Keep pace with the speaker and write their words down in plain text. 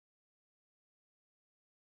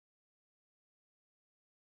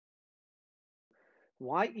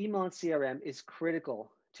Why email and CRM is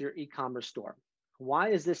critical to your e-commerce store. Why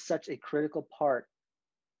is this such a critical part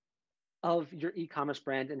of your e-commerce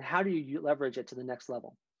brand, and how do you leverage it to the next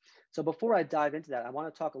level? So before I dive into that, I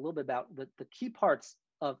want to talk a little bit about the key parts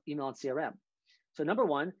of email and CRM. So number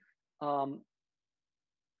one,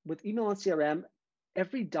 with email and CRM,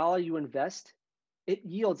 every dollar you invest, it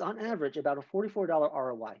yields on average about a $44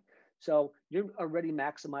 ROI. So you're already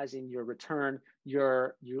maximizing your return.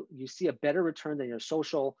 You see a better return than your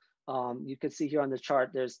social. You can see here on the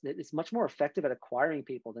chart, it's much more effective at acquiring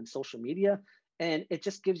people than social media. And it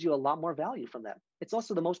just gives you a lot more value from that. It's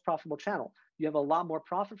also the most profitable channel. You have a lot more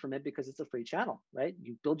profit from it because it's a free channel, right?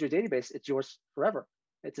 You build your database, it's yours forever.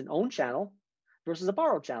 It's an owned channel versus a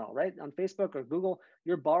borrowed channel, right? On Facebook or Google,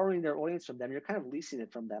 you're borrowing their audience from them. You're kind of leasing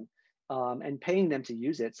it from them and paying them to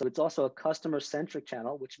use it. So it's also a customer-centric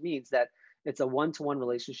channel, which means that it's a one-to-one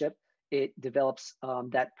relationship. It develops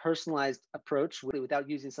that personalized approach without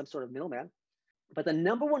using some sort of middleman. But the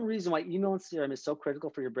number one reason why email and CRM is so critical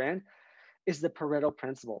for your brand is the Pareto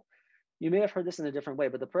principle. You may have heard this in a different way,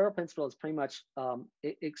 but the Pareto principle is pretty much,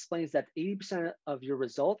 it explains that 80% of your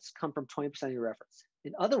results come from 20% of your efforts.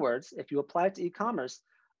 In other words, if you apply it to e-commerce,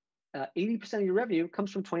 80% of your revenue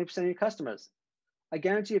comes from 20% of your customers. I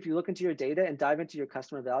guarantee if you look into your data and dive into your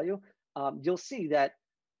customer value, you'll see that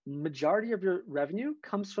majority of your revenue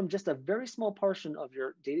comes from just a very small portion of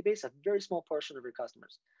your database, a very small portion of your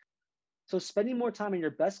customers. So spending more time on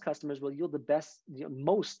your best customers will yield the best,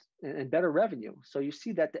 most and better revenue. So you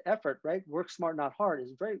see that the effort, right, work smart, not hard,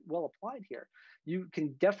 is very well applied here. You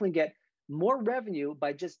can definitely get more revenue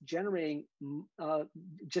by just generating,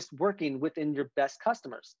 just working within your best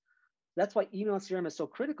customers. That's why email and CRM is so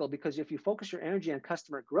critical, because if you focus your energy on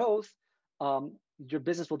customer growth, your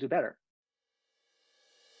business will do better.